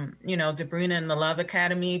 Debrina and the Love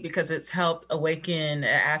Academy because it's helped awaken an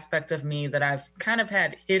aspect of me that I've kind of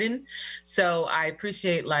had hidden. So I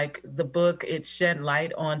appreciate the book. It shed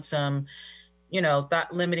light on some,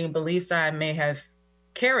 thought limiting beliefs I may have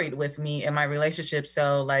carried with me in my relationship.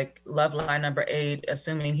 So love line number 8,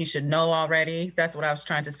 assuming he should know already. That's what I was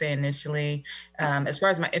trying to say initially. As far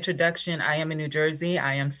as my introduction, I am in New Jersey.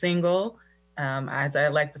 I am single, as I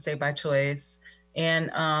like to say, by choice.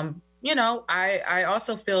 And, I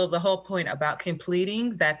also feel the whole point about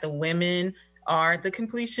completing, that the women are the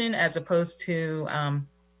completion as opposed to,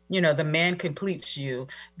 the man completes you.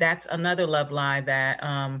 That's another love lie that,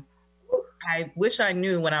 I wish I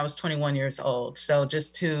knew when I was 21 years old. So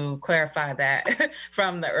just to clarify that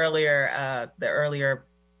from the earlier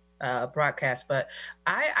broadcast, but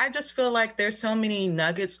I just feel like there's so many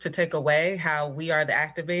nuggets to take away, how we are the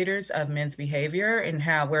activators of men's behavior and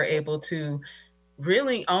how we're able to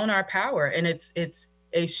really own our power. And it's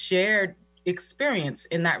a shared experience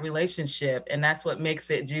in that relationship, and that's what makes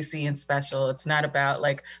it juicy and special. It's not about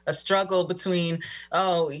a struggle between,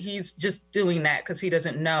 oh, he's just doing that because he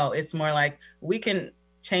doesn't know. It's more like we can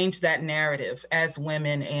change that narrative as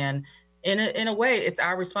women, and in a way it's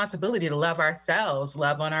our responsibility to love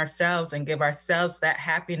on ourselves and give ourselves that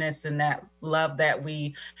happiness and that love that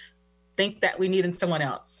we think that we need in someone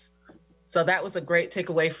else. So that was a great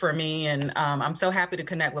takeaway for me. And I'm so happy to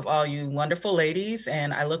connect with all you wonderful ladies.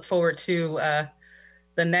 And I look forward to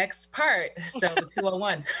the next part. So the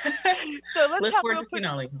 201. So let's look talk forward real to quick.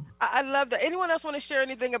 finale. I love that. Anyone else want to share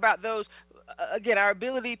anything about those? Again, our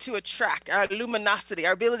ability to attract, our luminosity,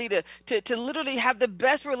 our ability to literally have the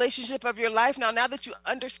best relationship of your life now that you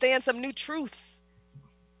understand some new truths.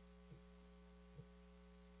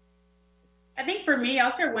 I think for me,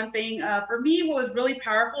 I'll share one thing. For me, what was really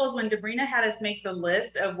powerful is when Debrina had us make the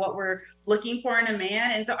list of what we're looking for in a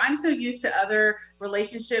man. And so I'm so used to other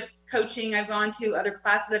relationship coaching I've gone to, other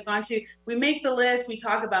classes I've gone to. We make the list, we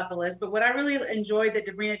talk about the list. But what I really enjoyed that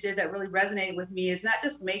Debrina did that really resonated with me is not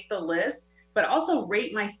just make the list, but also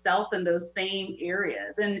rate myself in those same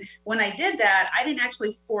areas. And when I did that, I didn't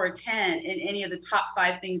actually score a 10 in any of the top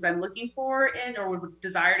 5 things I'm looking for in or would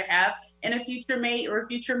desire to have in a future mate or a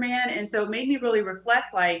future man. And so it made me really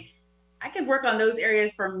reflect, I could work on those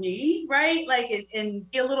areas for me, right?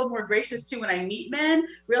 And be a little more gracious too when I meet men,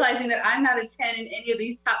 realizing that I'm not a 10 in any of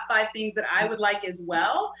these top 5 things that I would like as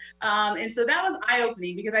well. And so that was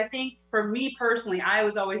eye-opening because I think for me personally, I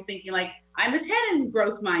was always thinking I'm a 10 in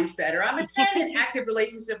growth mindset, or I'm a 10 in active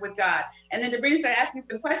relationship with God. And then Debrina started asking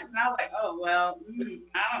some questions, and I was like, oh, well,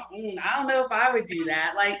 I don't know if I would do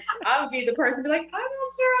that. I would be the person be like, I'm not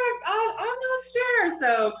sure.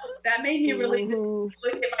 So that made me really just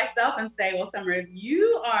look at myself and say, well, Summer, if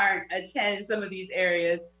you aren't a 10 in some of these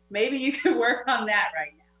areas, maybe you can work on that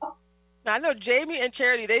right now. Now, I know Jamie and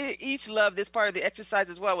Charity, they each love this part of the exercise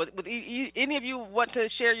as well. Would any of you want to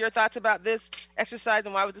share your thoughts about this exercise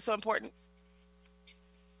and why was it so important?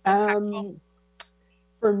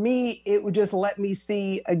 For me, it would just let me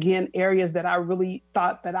see again areas that I really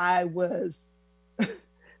thought that I was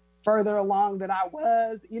further along than I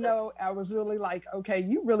was, I was really like, okay,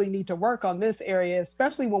 you really need to work on this area,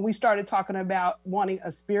 especially when we started talking about wanting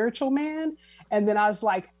a spiritual man. And then I was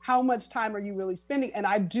like, how much time are you really spending? And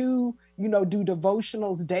I do, do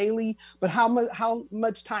devotionals daily, but how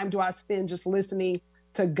much time do I spend just listening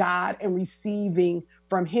to God and receiving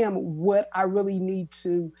from him what I really need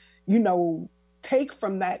to, take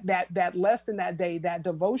from that lesson that day, that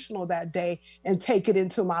devotional that day, and take it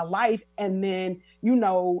into my life, and then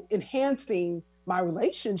enhancing my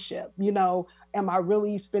relationship. Am I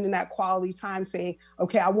really spending that quality time saying,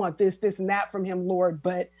 okay, I want this and that from him, Lord,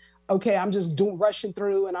 but okay, I'm just rushing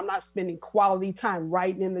through, and I'm not spending quality time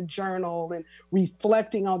writing in the journal and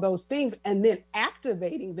reflecting on those things and then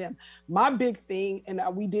activating them. My big thing, and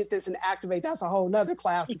we did this in Activate, that's a whole nother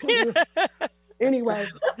class because anyway,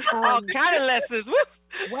 all kind of lessons.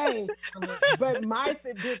 Way, but my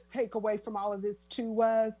big takeaway from all of this too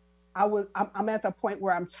was I'm at the point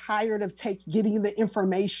where I'm tired of getting the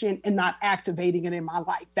information and not activating it in my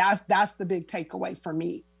life. That's the big takeaway for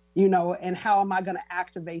me, and how am I going to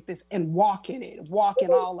activate this and walk in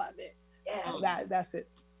all of it. Yeah. That's it.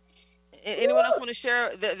 Anyone else want to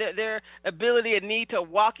share their ability and need to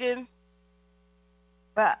walk in?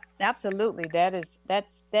 But absolutely,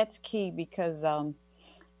 that's key because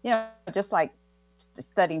just like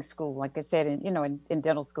studying school, like I said, in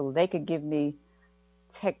dental school, they could give me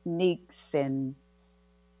techniques and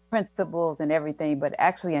principles and everything, but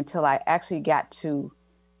actually until I actually got to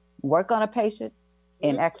work on a patient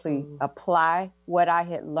and actually apply what I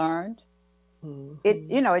had learned,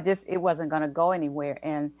 it wasn't going to go anywhere.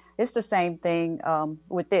 And it's the same thing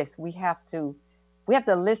with this. We have to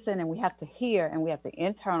listen, and we have to hear, and we have to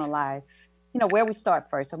internalize, where we start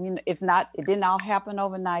first. I mean, it didn't all happen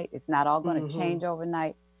overnight. It's not all going to change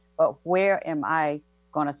overnight, but where am I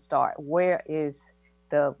going to start? Where is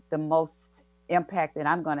the most impact that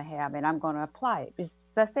I'm going to have, and I'm going to apply it? Because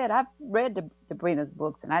as I said, I've read Debrina's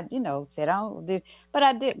books, and I, said, but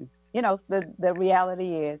I didn't. The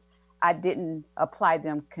reality is I didn't apply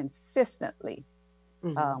them consistently.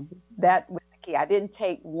 That was the key. I didn't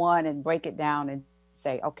take one and break it down and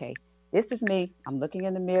say, okay, this is me. I'm looking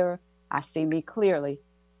in the mirror. I see me clearly,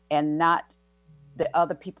 and not the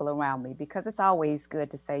other people around me, because it's always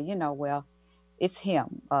good to say, well, it's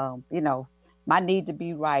him, my need to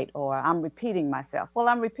be right, or I'm repeating myself. Well,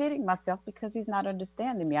 I'm repeating myself because he's not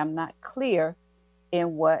understanding me. I'm not clear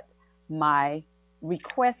in what my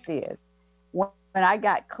request is. When I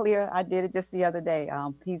got clear, I did it just the other day.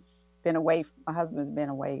 My husband's been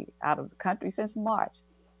away out of the country since March.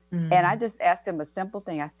 And I just asked him a simple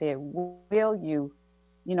thing. I said, will you,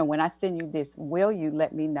 when I send you this, will you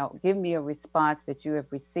let me know, give me a response that you have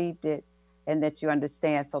received it and that you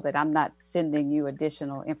understand, so that I'm not sending you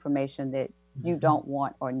additional information that you don't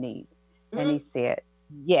want or need? And he said,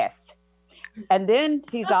 yes. And then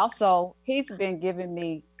he's been giving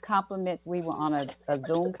me compliments. We were on a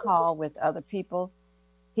Zoom call with other people.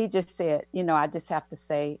 He just said, I just have to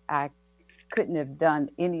say, I couldn't have done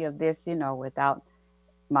any of this, without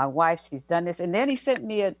my wife. She's done this. And then he sent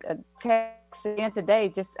me a text again today,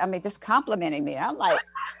 just complimenting me. I'm like,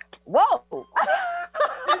 whoa.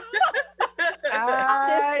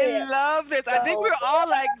 I love this. I think we're all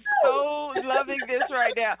like so loving this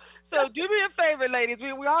right now. So do me a favor, ladies.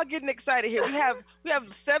 We're all getting excited here. We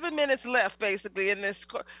have 7 minutes left, basically, in this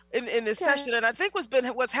session. And I think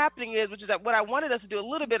what's happening is, which is what I wanted us to do a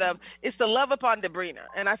little bit of, is to love upon Debrina.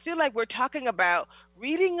 And I feel like we're talking about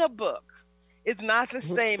reading a book. It's not the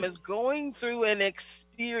same as going through an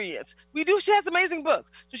experience. She has amazing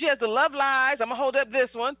books. So she has The Love Lies. I'm gonna hold up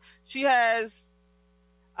this one. She has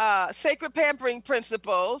Sacred Pampering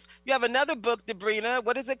Principles. You have another book, Debrina.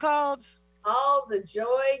 What is it called? All the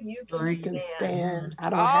Joy You Can Stand.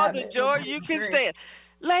 I don't All have the it. Joy You Can Stand.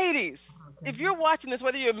 Ladies, if you're watching this,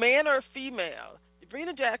 whether you're a man or a female,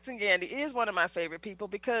 Debrina Jackson Gandy is one of my favorite people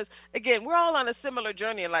because, again, we're all on a similar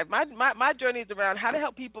journey in life. My journey is around how to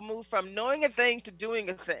help people move from knowing a thing to doing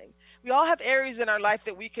a thing. We all have areas in our life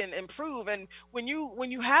that we can improve. And when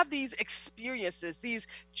you have these experiences, these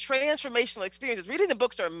transformational experiences, reading the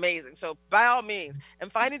books are amazing. So by all means,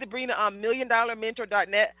 and finding Debrina on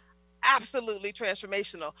milliondollarmentor.net, absolutely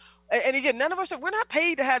transformational. And again, none of us we're not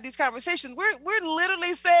paid to have these conversations. We're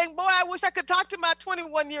literally saying, boy, I wish I could talk to my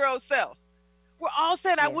 21-year-old self. We're all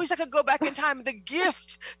saying, I wish I could go back in time. The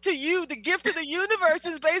gift to you, the gift to the universe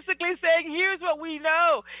is basically saying, here's what we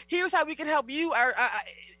know. Here's how we can help you,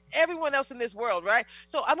 everyone else in this world, right?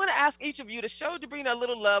 So I'm going to ask each of you to show Debrina a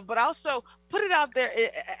little love, but also put it out there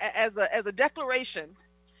as a declaration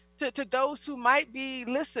to those who might be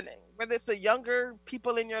listening, whether it's the younger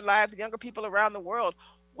people in your life, the younger people around the world.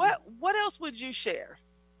 What else would you share?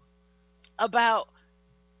 about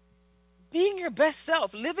being your best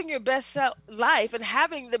self, living your best life, and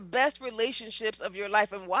having the best relationships of your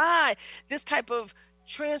life, and why this type of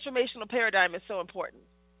transformational paradigm is so important.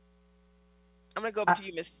 I'm gonna go over to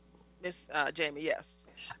you, Miss Jamie. Yes.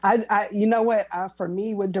 You know what? For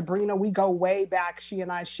me, with Debrina, we go way back. She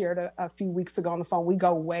and I shared a few weeks ago on the phone. We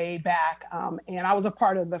go way back, and I was a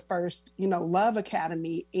part of the first, Love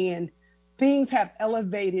Academy, and things have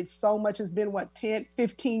elevated so much. It's been what, 10,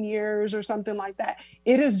 15 years or something like that.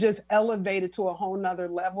 It has just elevated to a whole nother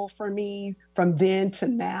level for me from then to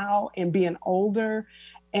now and being older.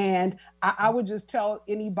 And I would just tell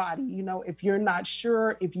anybody, if you're not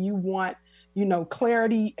sure, if you want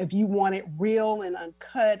clarity, if you want it real and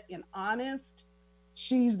uncut and honest,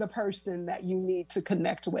 she's the person that you need to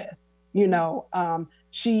connect with. And I'm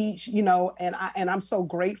so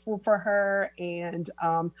grateful for her. And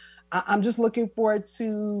I'm just looking forward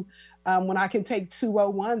to when I can take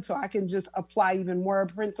 201, so I can just apply even more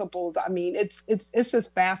principles. I mean, it's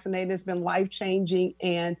just fascinating. It's been life-changing.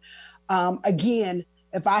 And again,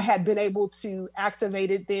 if I had been able to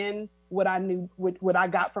activate it then, what I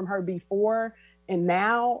got from her before and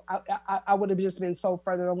now, I would have just been so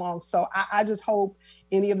further along. So I just hope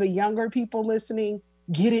any of the younger people listening,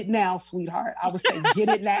 get it now, sweetheart. I would say get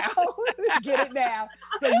it now. Get it now.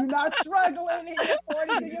 So you're not struggling in your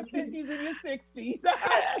 40s and your 50s and your 60s.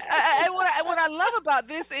 And what I love about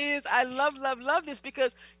this is I love this,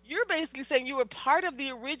 because you're basically saying you were part of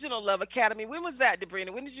the original Love Academy. When was that,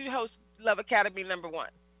 Debrina? When did you host Love Academy #1?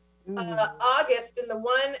 August, and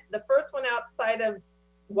the first one outside of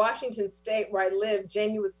Washington State where I live,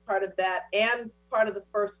 Jamie was part of that and part of the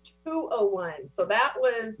first 201. So that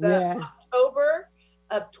was October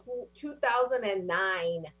of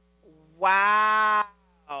 2009. Wow.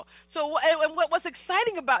 So and what's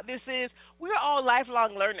exciting about this is we're all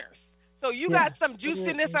lifelong learners. So you got some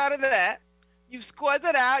juiciness out of that. You've squeezed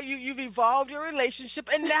it out. You've evolved your relationship,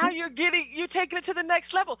 and now you're taking it to the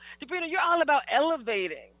next level. Debrina, you're all about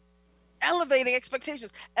elevating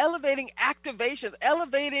expectations, elevating activations,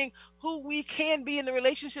 elevating who we can be in the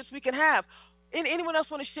relationships we can have. And anyone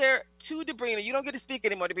else want to share to Debrina? You don't get to speak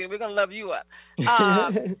anymore, Debrina. We're gonna love you up.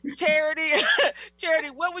 Charity,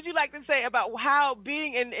 what would you like to say about how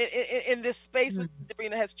being in this space with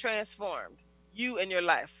Debrina has transformed you and your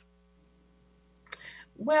life?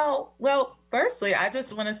 Well, firstly, I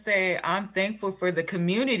just want to say I'm thankful for the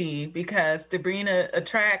community, because Debrina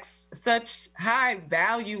attracts such high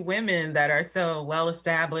value women that are so well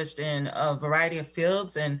established in a variety of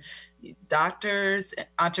fields, and doctors,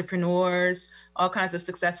 entrepreneurs, all kinds of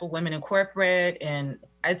successful women in corporate. And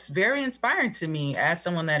it's very inspiring to me as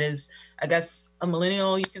someone that is, I guess, a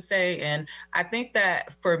millennial, you can say. And I think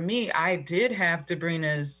that for me, I did have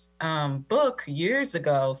Debrina's book years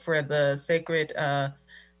ago for the sacred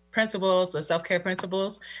principles, the self-care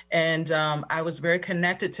principles. And I was very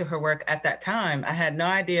connected to her work at that time. I had no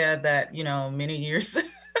idea that, many years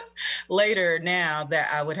later now,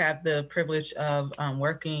 that I would have the privilege of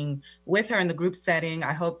working with her in the group setting.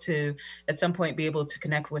 I hope to at some point be able to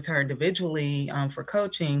connect with her individually for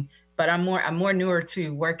coaching, but I'm more newer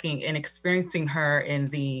to working and experiencing her in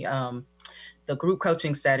the group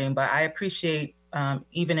coaching setting. But I appreciate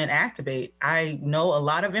even in Activate, I know a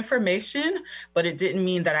lot of information, but it didn't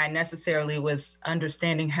mean that I necessarily was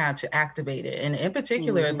understanding how to activate it. And in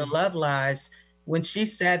particular, the love lies, when she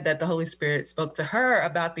said that the Holy Spirit spoke to her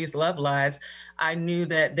about these love lies, I knew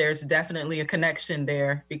that there's definitely a connection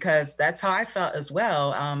there, because that's how I felt as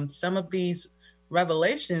well. Some of these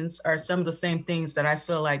revelations are some of the same things that I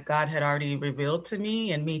feel like God had already revealed to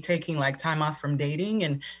me, and me taking like time off from dating,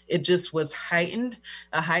 and it just was a heightened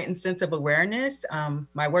sense of awareness.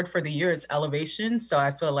 My word for the year is elevation. So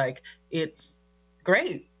I feel like it's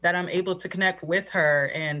great that I'm able to connect with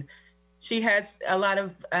her, and she has a lot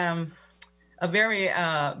of a very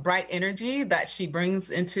bright energy that she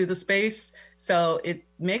brings into the space. So it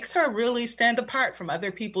makes her really stand apart from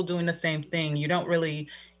other people doing the same thing. You don't really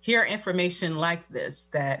hear information like this,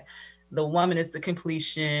 that the woman is the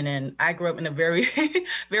completion. And I grew up in a very,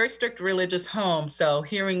 very strict religious home. So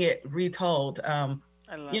hearing it retold, I'm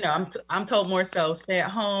told more so stay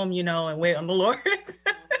at home, and wait on the Lord.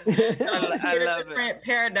 I love different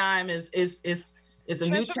paradigm is a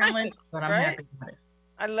new challenge, but I'm happy about it.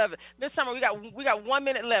 I love it. Miss Summer, we got 1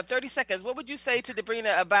 minute left, 30 seconds. What would you say to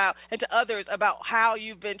Debrina about, and to others about how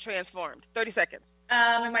you've been transformed? 30 seconds.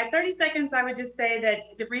 In my 30 seconds, I would just say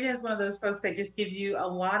that Debrina is one of those folks that just gives you a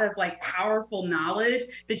lot of like powerful knowledge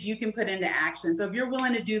that you can put into action. So if you're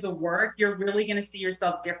willing to do the work, you're really going to see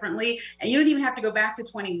yourself differently. And you don't even have to go back to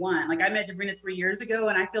 21. Like I met Debrina 3 years ago,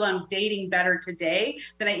 and I feel I'm dating better today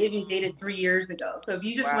than I even dated 3 years ago. So if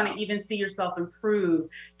you just want to even see yourself improve,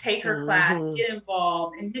 take her class, get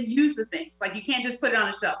involved, and then use the things. Like you can't just put it on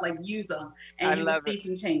a shelf, like use them, and you will see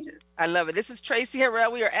some changes. I love it. This is Traci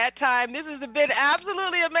Harrell. We are at time. This has been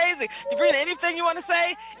absolutely amazing. Debrina, anything you want to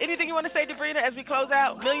say? Anything you want to say, Debrina, as we close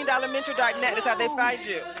out? MillionDollarMentor.net is how they find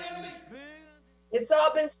you. It's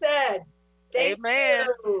all been said. Amen.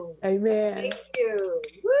 You. Amen. Thank you.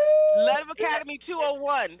 Woo! Love Academy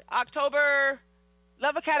 201.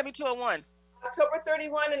 Love Academy 201. October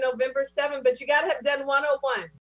 31 and November 7, but you got to have done 101.